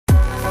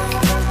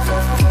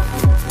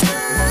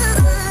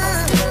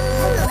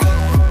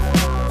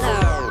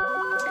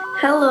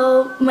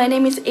My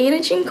name is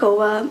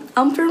Chincoa.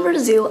 I'm from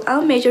Brazil.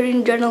 I'm majoring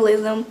in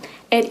journalism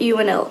at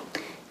UNL.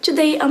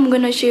 Today I'm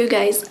gonna show you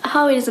guys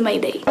how it is my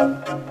day.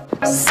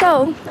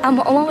 So I'm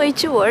on my way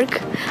to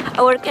work.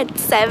 I work at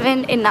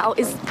 7 and now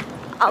it's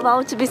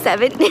about to be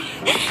 7.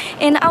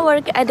 And I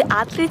work at the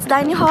Athletes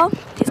Dining Hall.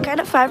 It's kind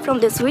of far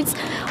from the suites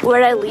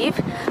where I live,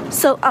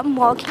 so I'm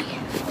walking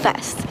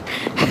fast.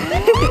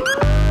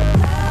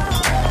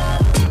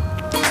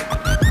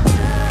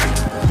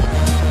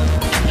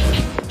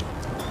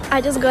 I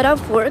just got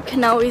off work.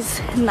 Now it's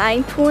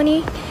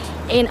 9:20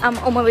 and I'm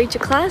on my way to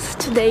class.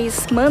 Today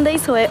is Monday,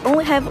 so I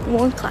only have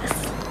one class.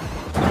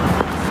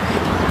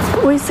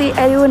 We see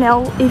at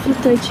UNL, if you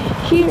touch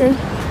here,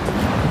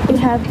 you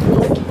have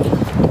work.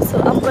 So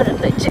I'm gonna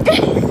touch it.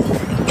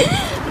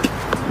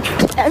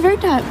 Every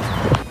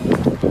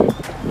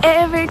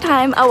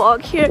time I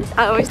walk here,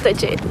 I always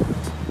touch it.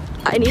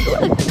 I need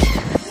work.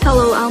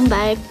 Hello, I'm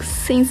back.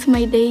 Since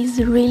my day is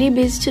really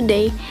busy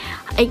today,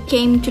 I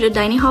came to the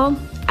dining hall.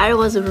 I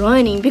was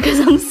running because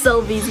I'm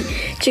so busy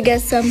to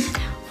get some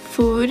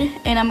food,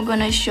 and I'm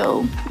gonna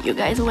show you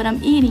guys what I'm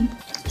eating.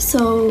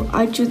 So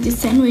I choose this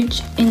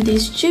sandwich and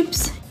these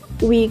chips.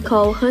 We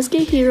call Husker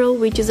Hero,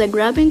 which is a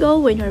grab and go.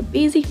 When you're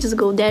busy, just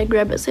go there,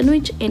 grab a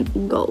sandwich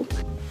and go.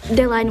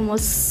 The line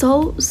was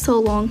so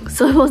long,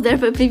 so I was there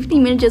for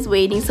 15 minutes just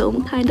waiting, so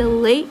I'm kinda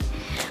late.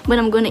 But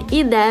I'm gonna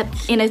eat that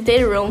in a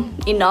study room.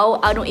 You know,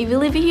 I don't even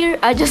live here.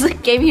 I just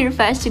came here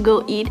fast to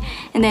go eat,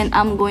 and then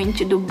I'm going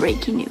to do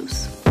breaking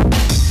news.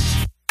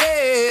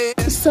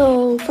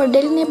 So for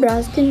Daily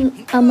Nebraska,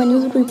 I'm a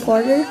news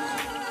reporter.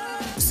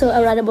 So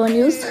I write about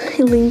news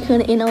in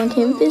Lincoln and on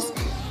campus.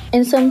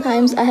 And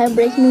sometimes I have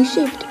breaking news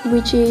shift,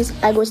 which is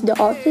I go to the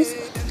office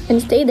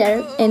and stay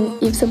there. And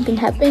if something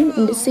happened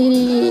in the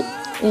city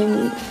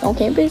and on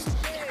campus,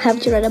 I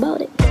have to write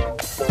about it.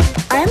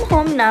 I'm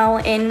home now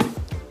and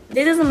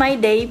this is my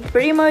day.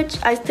 Pretty much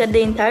I studied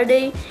the entire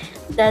day.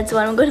 That's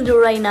what I'm gonna do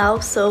right now.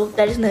 So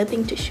there is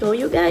nothing to show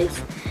you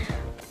guys.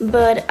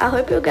 But I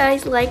hope you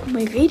guys like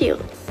my video.